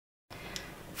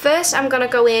First, I'm going to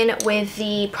go in with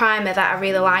the primer that I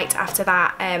really liked after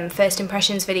that first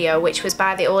impressions video, which was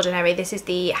by The Ordinary. This is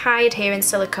the High Adherence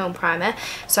Silicone Primer.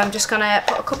 So I'm just going to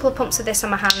put a couple of pumps of this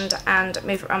on my hand and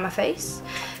move it around my face.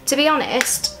 To be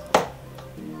honest,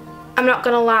 I'm not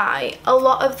going to lie, a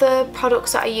lot of the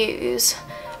products that I use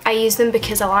them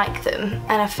because I like them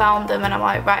and I found them and I'm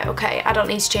like, right, okay, I don't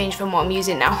need to change from what I'm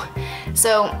using now.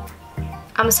 So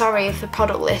I'm sorry if the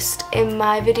product list in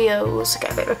my videos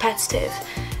get a bit repetitive.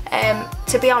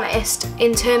 To be honest,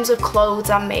 in terms of clothes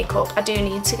and makeup, I do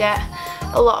need to get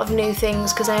a lot of new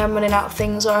things because I am running out of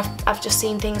things, or I've just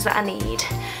seen things that I need.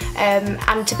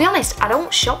 And to be honest, I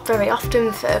don't shop very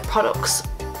often for products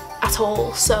at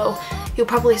all, so you'll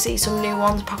probably see some new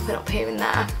ones popping up here and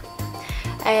there.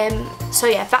 So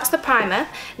yeah, that's the primer.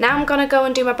 Now I'm going to go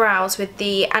and do my brows with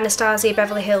the Anastasia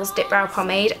Beverly Hills Dipbrow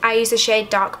Pomade. I use the shade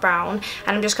Dark Brown,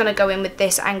 and I'm just going to go in with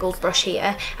this angled brush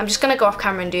here. I'm just going to go off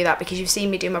camera and do that because you've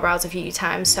seen me do my brows a few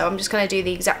times, so I'm just going to do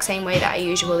the exact same way that I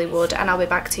usually would, and I'll be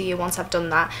back to you once I've done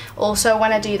that. Also,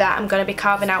 when I do that, I'm going to be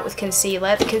carving out with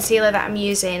concealer. The concealer that I'm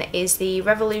using is the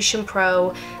Revolution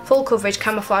Pro Full Coverage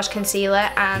Camouflage Concealer,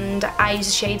 and I use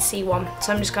the shade C1,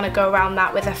 so I'm just going to go around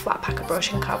that with a flat packer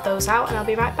brush and carve those out, and I'll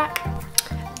be right back.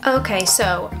 Okay,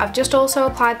 so I've just also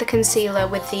applied the concealer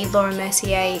with the Laura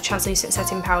Mercier translucent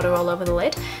setting powder all over the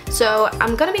lid. So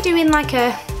I'm going to be doing like a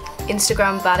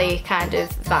Instagram baddie kind of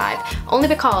vibe, only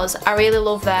because I really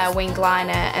love their wing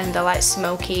liner and the like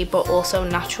smoky but also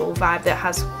natural vibe that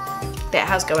it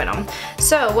has going on.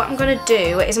 So what I'm going to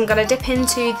do is I'm going to dip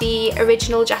into the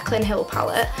original Jaclyn Hill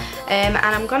palette, and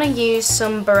I'm going to use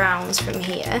some browns from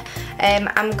here.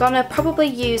 I'm going to probably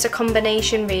use a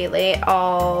combination really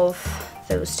of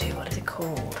those two, what are they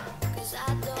called?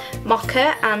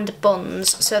 Mocha and Buns.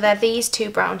 So they're these two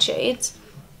brown shades,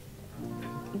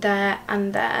 there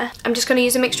and there. I'm just going to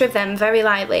use a mixture of them very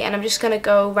lightly, and I'm just going to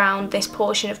go around this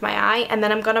portion of my eye, and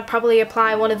then I'm going to probably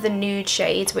apply one of the nude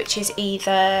shades, which is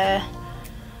either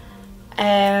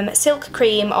Silk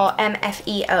Cream or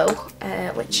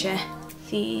MFEO, which are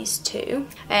these two.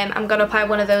 I'm going to apply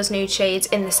one of those nude shades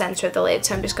in the centre of the lid,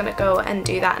 so I'm just going to go and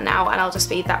do that now, and I'll just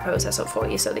speed that process up for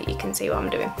you so that you can see what I'm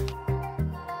doing.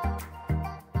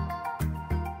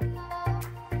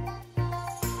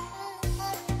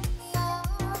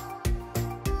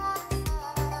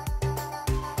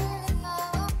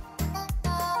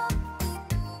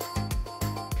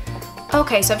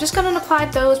 Okay, so I've just gone and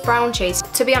applied those brown shades.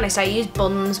 To be honest, I use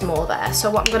Buns more there, so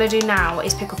what I'm going to do now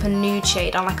is pick up a nude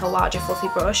shade on like a larger fluffy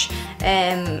brush,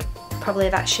 probably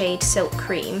that shade Silk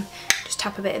Cream. Just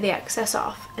tap a bit of the excess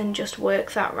off and just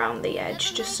work that around the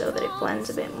edge just so that it blends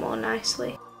a bit more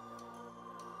nicely.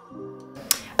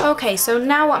 Okay, so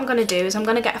now what I'm going to do is I'm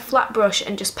going to get a flat brush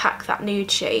and just pack that nude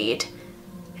shade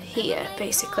here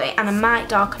basically, and I might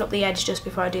darken up the edge just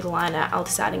before I do the liner. I'll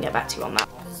decide and get back to you on that.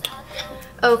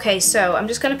 Okay, so I'm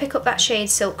just going to pick up that shade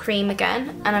Silk Cream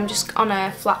again, and I'm just on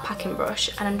a flat packing brush,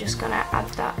 and I'm just going to add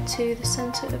that to the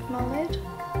centre of my lid.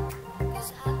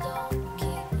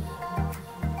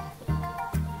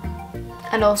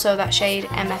 And also that shade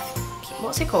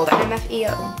what's it called?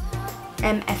 MFEO?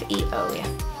 MFEO,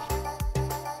 yeah.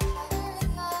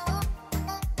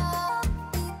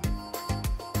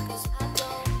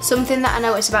 Something that I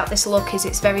notice about this look is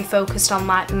it's very focused on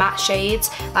like matte shades.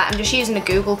 Like, I'm just using a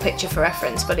Google picture for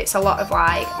reference, but it's a lot of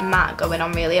like matte going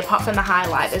on really. Apart from the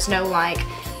highlight, there's no like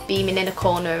beaming in a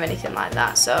corner or anything like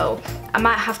that. So I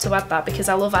might have to add that because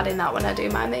I love adding that when I do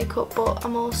my makeup, but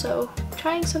I'm also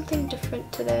trying something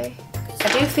different today.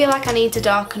 I do feel like I need to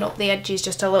darken up the edges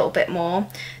just a little bit more.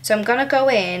 So I'm gonna go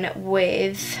in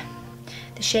with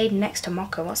the shade next to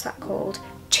Mocha. What's that called?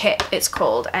 Chip, it's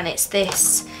called, and it's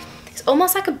this. It's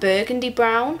almost like a burgundy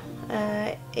brown.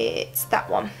 It's that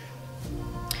one.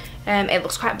 It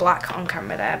looks quite black on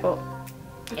camera there, but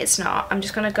it's not. I'm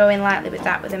just going to go in lightly with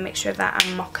that, with a mixture of that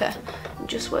and Mocha, and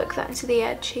just work that into the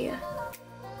edge here.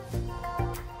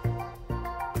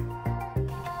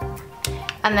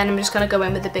 And then I'm just going to go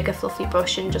in with a bigger fluffy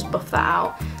brush and just buff that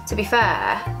out. To be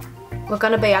fair, we're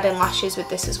going to be adding lashes with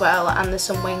this as well, and there's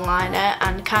some wing liner,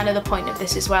 and kind of the point of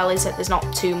this as well is that there's not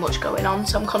too much going on,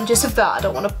 so I'm conscious of that. I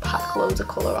don't want to pack loads of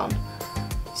colour on.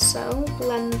 So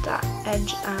blend that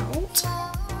edge out.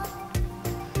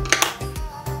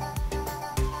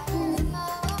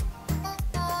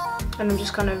 And I'm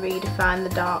just going to redefine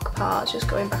the dark parts, just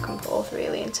going back and forth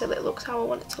really until it looks how I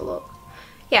want it to look.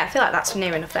 Yeah, I feel like that's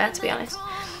near enough there, to be honest.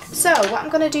 So what I'm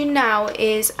going to do now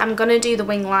is I'm going to do the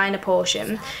wing liner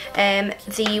portion.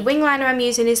 The wing liner I'm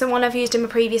using is the one I've used in my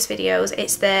previous videos.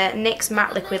 It's the NYX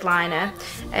Matte Liquid Liner,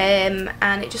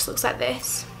 and it just looks like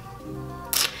this.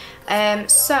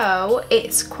 So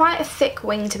it's quite a thick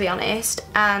wing, to be honest,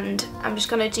 and I'm just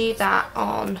going to do that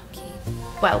on,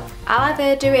 well, I'll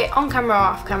either do it on camera or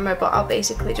off camera, but I'll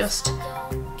basically just,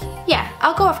 yeah,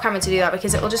 I'll go off camera to do that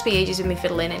because it'll just be ages of me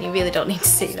fiddling and you really don't need to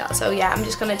see that. So yeah, I'm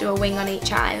just going to do a wing on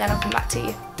each eye and then I'll come back to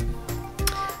you.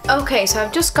 Okay, so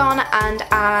I've just gone and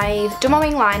I've done my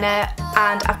wing liner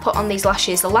and I've put on these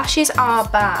lashes. The lashes are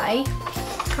by,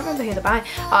 I can't remember who they're by.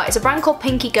 Oh, it's a brand called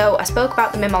Pinky Goat. I spoke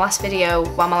about them in my last video,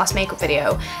 well, my last makeup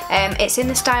video. It's in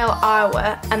the style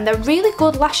ARWA and they're really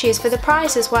good lashes for the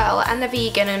price as well, and they're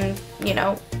vegan and, you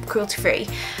know, cruelty free.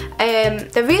 They're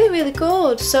really, really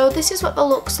good. So this is what the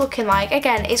look's looking like.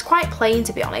 Again, it's quite plain,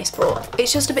 to be honest, but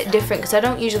it's just a bit different because I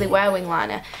don't usually wear wing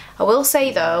liner. I will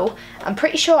say though, I'm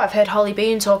pretty sure I've heard Holly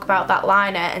Boone talk about that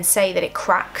liner and say that it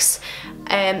cracks.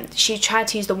 She tried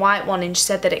to use the white one and she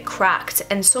said that it cracked,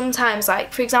 and sometimes,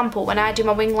 like for example, when I do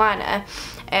my wing liner,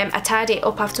 I tied it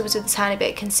up afterwards with a tiny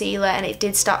bit of concealer and it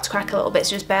did start to crack a little bit,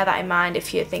 so just bear that in mind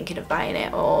if you're thinking of buying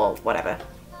it or whatever.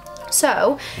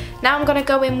 So now I'm going to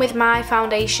go in with my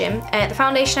foundation. The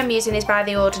foundation I'm using is by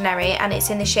The Ordinary and it's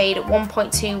in the shade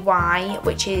 1.2Y,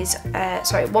 which is,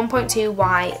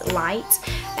 1.2Y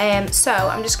light. So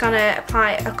I'm just going to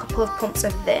apply a couple of pumps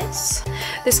of this.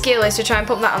 The skill is to try and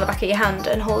pump that on the back of your hand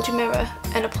and hold your mirror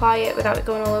and apply it without it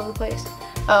going all over the place.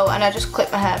 Oh, and I just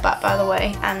clipped my hair back, by the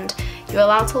way, and you're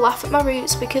allowed to laugh at my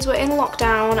roots because we're in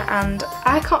lockdown and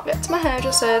I can't get to my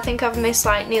hairdresser. I think I've missed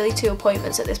like nearly 2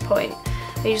 appointments at this point.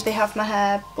 I usually have my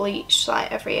hair bleached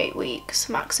like every 8 weeks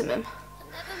maximum.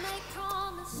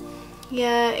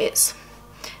 Yeah, it's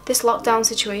this lockdown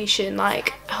situation,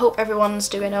 like I hope everyone's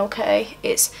doing okay.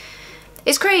 It's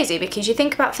crazy because you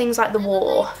think about things like the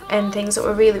war and things that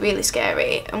were really, really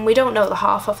scary and we don't know the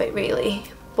half of it really,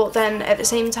 but then at the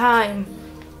same time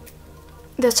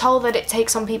they're told that it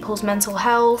takes on people's mental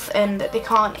health and that they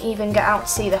can't even get out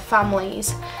to see their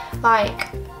families. Like,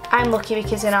 I'm lucky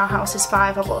because in our house there's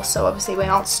 5 of us, so obviously we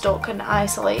aren't stuck and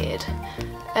isolated,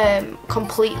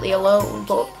 completely alone,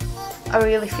 but I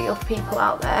really feel for people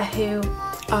out there who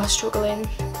are struggling.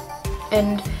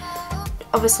 And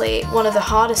obviously one of the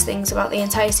hardest things about the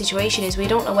entire situation is we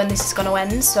don't know when this is going to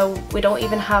end, so we don't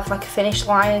even have like a finish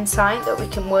line in sight that we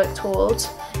can work towards.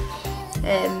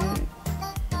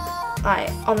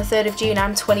 Like on the 3rd of June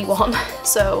I'm 21,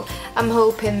 so I'm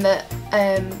hoping that,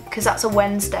 because that's a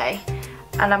Wednesday,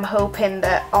 and I'm hoping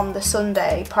that on the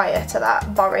Sunday prior to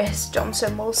that, Boris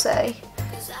Johnson will say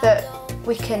that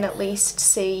we can at least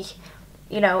see,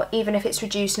 you know, even if it's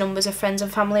reduced numbers of friends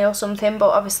and family or something, but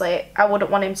obviously I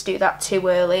wouldn't want him to do that too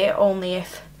early, only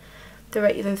if the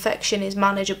rate of infection is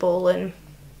manageable and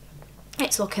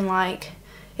it's looking like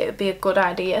it would be a good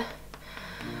idea.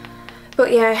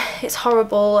 But yeah, it's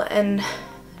horrible and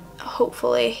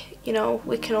hopefully, you know,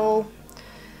 we can all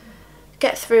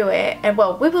get through it, and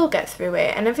well, we will get through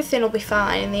it and everything will be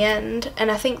fine in the end, and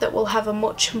I think that we'll have a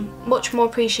much more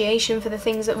appreciation for the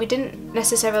things that we didn't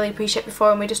necessarily appreciate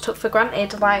before and we just took for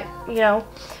granted. Like, you know,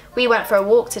 we went for a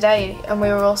walk today and we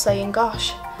were all saying,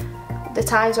 gosh, the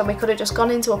times when we could have just gone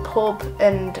into a pub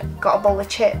and got a bowl of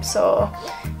chips, or,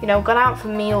 you know, gone out for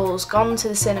meals, gone to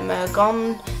the cinema,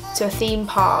 gone to a theme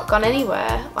park, gone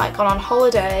anywhere, like gone on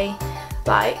holiday,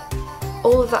 like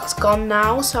all of that's gone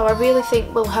now. So I really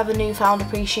think we'll have a newfound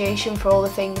appreciation for all the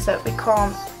things that we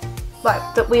can't,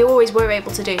 like, that we always were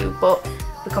able to do but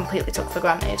we completely took for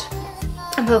granted.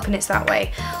 I'm hoping it's that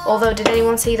way. Although, did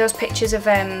anyone see those pictures of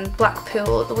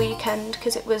Blackpool at the weekend?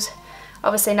 Because it was,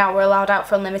 obviously now we're allowed out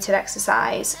for unlimited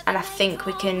exercise, and I think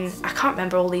we can, I can't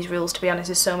remember all these rules to be honest,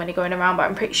 there's so many going around, but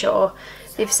I'm pretty sure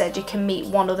they've said you can meet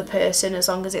one other person as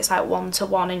long as it's like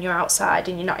 1-to-1 and you're outside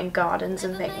and you're not in gardens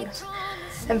and things.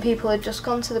 And people had just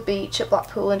gone to the beach at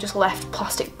Blackpool and just left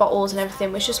plastic bottles and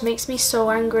everything, which just makes me so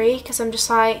angry because I'm just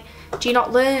like, do you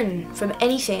not learn from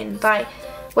anything? Like,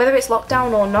 whether it's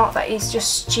lockdown or not, that is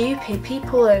just stupid.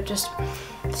 People are just,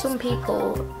 some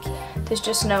people, there's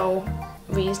just no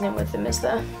reasoning with them, is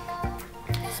there?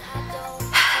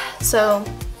 So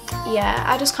yeah,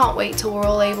 I just can't wait till we're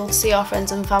all able to see our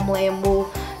friends and family and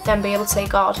we'll then be able to say,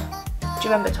 God, do you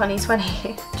remember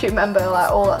 2020? Do you remember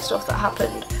like all that stuff that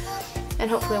happened? And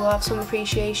hopefully we'll have some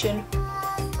appreciation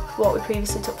for what we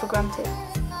previously took for granted.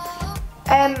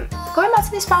 Going back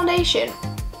to this foundation,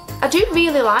 I do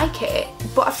really like it,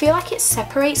 but I feel like it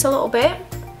separates a little bit.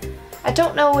 I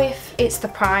don't know if it's the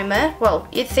primer. Well,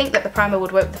 you'd think that the primer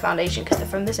would work with the foundation because they're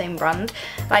from the same brand.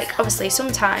 Like, obviously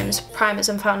sometimes primers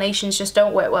and foundations just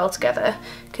don't work well together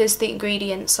because the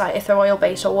ingredients, like if they're oil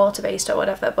based or water based or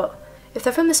whatever, but if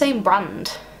they're from the same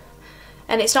brand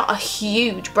and it's not a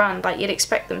huge brand, like you'd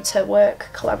expect them to work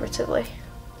collaboratively.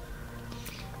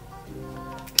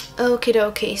 Okie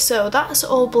dokie, so that's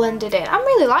all blended in. I'm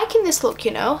really liking this look,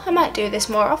 you know. I might do this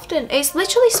more often. It's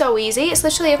literally so easy. It's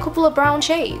literally a couple of brown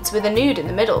shades with a nude in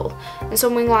the middle and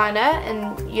some wing liner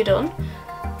and you're done.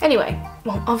 Anyway,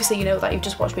 well, obviously you know that you've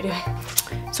just watched me do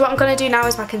it. So what I'm going to do now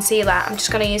is my concealer. I'm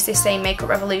just going to use this same Makeup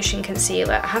Revolution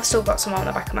concealer. I have still got some on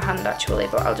the back of my hand actually,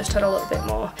 but I'll just add a little bit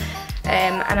more.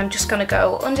 And I'm just going to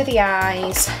go under the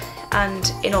eyes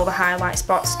and in all the highlight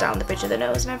spots down the bridge of the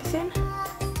nose and everything.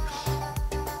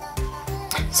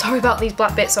 Sorry about these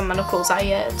black bits on my knuckles.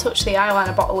 I touched the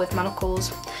eyeliner bottle with my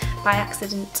knuckles by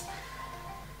accident.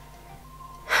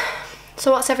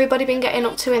 So what's everybody been getting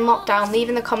up to in lockdown? Leave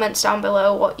in the comments down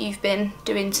below what you've been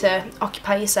doing to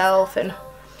occupy yourself and...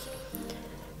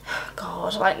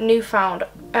 God, like newfound...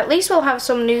 At least we'll have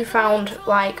some newfound,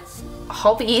 like,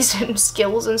 hobbies and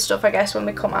skills and stuff, I guess, when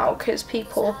we come out, because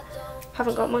people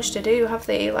haven't got much to do, have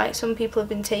they? Like, some people have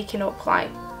been taking up, like,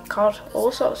 God,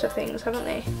 all sorts of things, haven't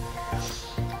they?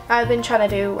 I've been trying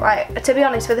to do, like, to be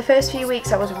honest, for the first few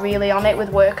weeks I was really on it with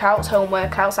workouts, home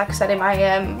workouts, like I said in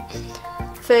my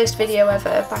first video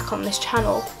ever back on this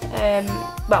channel.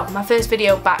 Well, my first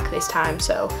video back this time,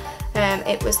 so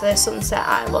it was the Sunset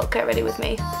Eye look, Get Ready With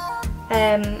Me.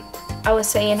 I was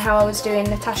saying how I was doing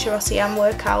Natasha Rossiam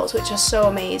workouts, which are so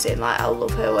amazing, like I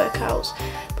love her workouts.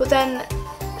 But then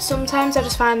sometimes I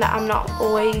just find that I'm not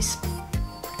always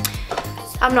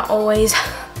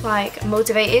like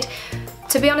motivated.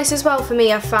 To be honest as well, for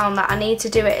me, I've found that I need to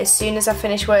do it as soon as I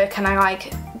finish work and I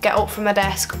like get up from my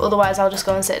desk, otherwise I'll just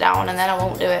go and sit down and then I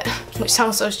won't do it, which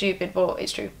sounds so stupid, but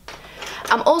it's true.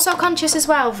 I'm also conscious as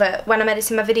well that when I'm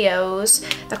editing my videos,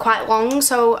 they're quite long,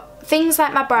 so things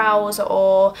like my brows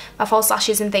or my false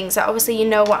lashes and things that obviously you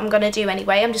know what I'm going to do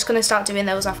anyway, I'm just going to start doing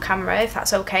those off camera if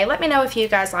that's okay. Let me know if you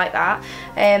guys like that.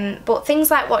 But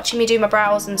things like watching me do my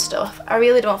brows and stuff, I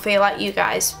really don't feel like you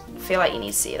guys feel like you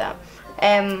need to see that.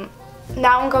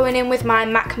 Now I'm going in with my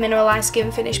MAC Mineralize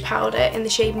Skin Finish Powder in the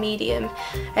shade Medium.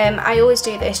 I always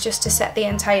do this just to set the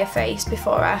entire face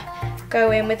before I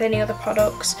go in with any other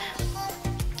products.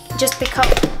 Just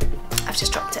because... I've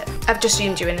just dropped it. I've just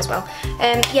zoomed you in as well.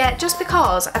 Yeah, just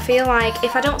because I feel like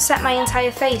if I don't set my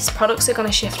entire face, products are going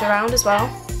to shift around as well.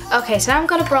 Okay, so now I'm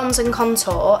going to bronze and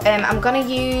contour. I'm going to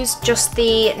use just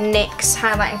the NYX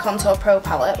Highlight and Contour Pro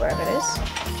palette, wherever it is.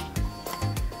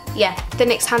 Yeah, the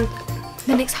NYX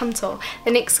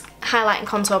Highlight and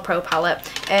Contour Pro palette.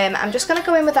 I'm just going to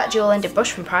go in with that dual-ended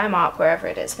brush from Primark, wherever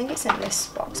it is. I think it's in this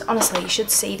box. Honestly, you should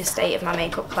see the state of my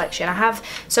makeup collection. I have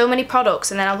so many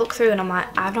products and then I look through and I'm like,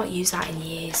 I've not used that in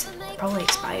years. They're probably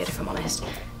expired if I'm honest.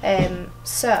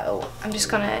 So I'm just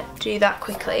going to do that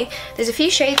quickly. There's a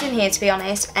few shades in here to be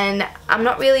honest, and I'm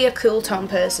not really a cool tone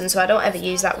person, so I don't ever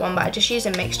use that one, but I just use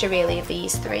a mixture really of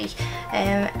these three.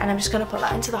 And I'm just going to put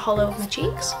that into the hollow of my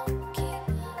cheeks.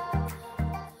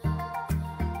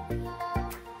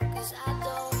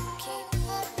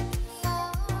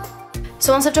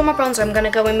 So once I've done my bronzer, I'm going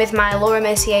to go in with my Laura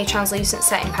Mercier Translucent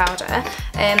Setting Powder,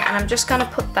 and I'm just going to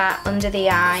put that under the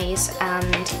eyes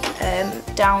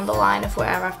and down the line of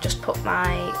where I've just put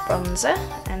my bronzer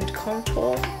and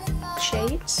contour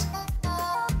shades.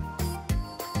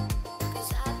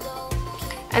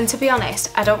 And to be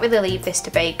honest, I don't really leave this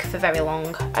to bake for very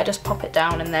long. I just pop it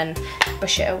down and then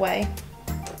brush it away.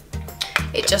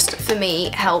 It just, for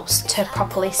me, helps to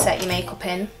properly set your makeup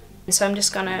in. So I'm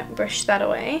just going to brush that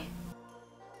away.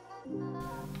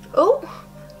 Oh,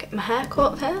 get my hair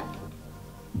caught there.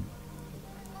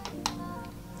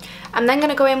 I'm then going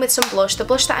to go in with some blush. The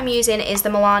blush that I'm using is the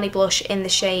Milani blush in the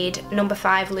shade number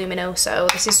 5 Luminoso.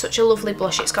 This is such a lovely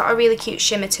blush. It's got a really cute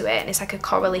shimmer to it and it's like a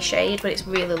corally shade, but it's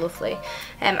really lovely.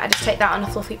 I just take that on a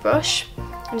fluffy brush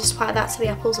and just apply that to the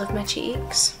apples of my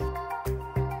cheeks.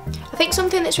 I think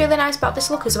something that's really nice about this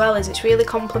look as well is it's really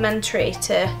complementary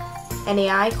to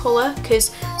any eye colour, because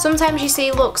sometimes you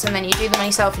see looks and then you do them on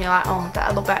yourself and you're like, oh,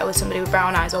 that'll look better with somebody with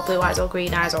brown eyes or blue eyes or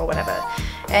green eyes or whatever.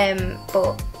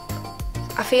 But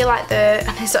I feel like and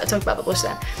I started talking about the blush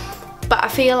then, but I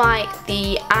feel like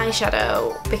the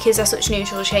eyeshadow, because they're such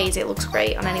neutral shades, it looks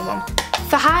great on anyone.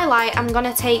 For highlight, I'm going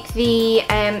to take the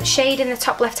shade in the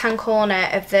top left hand corner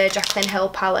of the Jaclyn Hill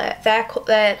palette.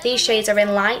 These shades are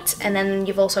in light, and then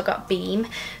you've also got beam.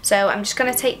 So I'm just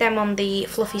going to take them on the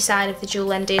fluffy side of the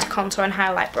dual-ended contour and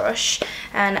highlight brush,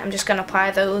 and I'm just going to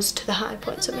apply those to the high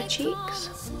points of my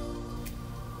cheeks.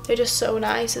 They're just so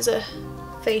nice as a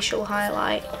facial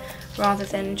highlight, rather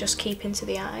than just keeping to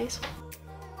the eyes.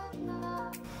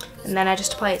 And then I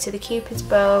just apply it to the Cupid's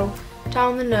bow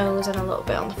down the nose and a little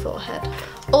bit on the forehead.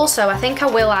 Also, I think I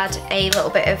will add a little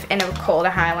bit of inner corner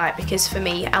highlight because for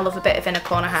me, I love a bit of inner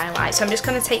corner highlight. So I'm just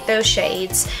going to take those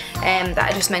shades that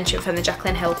I just mentioned from the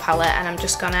Jaclyn Hill palette, and I'm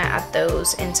just going to add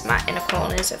those into my inner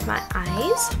corners of my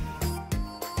eyes.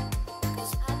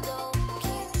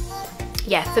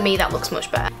 Yeah, for me that looks much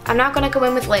better. I'm now going to go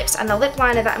in with lips, and the lip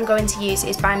liner that I'm going to use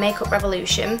is by Makeup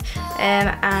Revolution,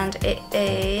 and it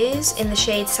is in the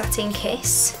shade Satin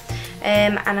Kiss.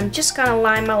 And I'm just going to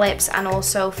line my lips and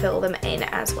also fill them in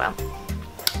as well.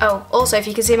 Oh, also if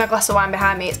you can see my glass of wine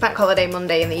behind me, it's Bank Holiday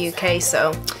Monday in the UK,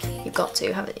 so you've got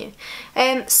to, haven't you?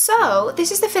 So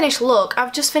this is the finished look.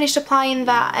 I've just finished applying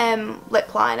that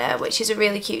lip liner, which is a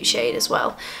really cute shade as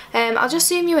well. I'll just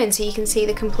zoom you in so you can see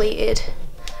the completed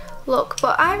look,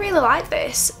 but I really like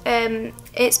this.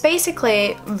 It's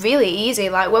basically really easy.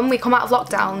 Like when we come out of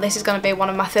lockdown, this is going to be one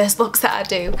of my first looks that I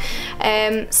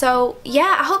do. So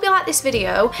yeah, I hope you like this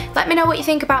video. Let me know what you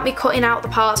think about me cutting out the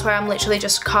parts where I'm literally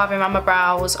just carving around my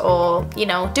brows, or you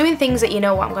know, doing things that you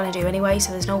know what I'm going to do anyway,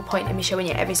 so there's no point in me showing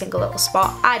you every single little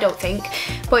spot, I don't think.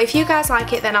 But if you guys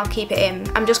like it, then I'll keep it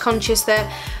in. I'm just conscious that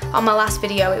on my last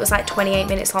video it was like 28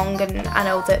 minutes long, and I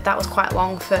know that that was quite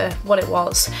long for what it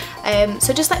was.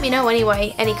 So just let me know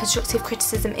anyway. Any constructive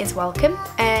criticism is welcome.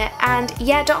 And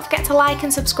yeah, don't forget to like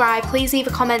and subscribe. Please leave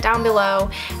a comment down below.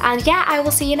 And yeah, I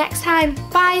will see you next time.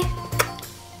 Bye!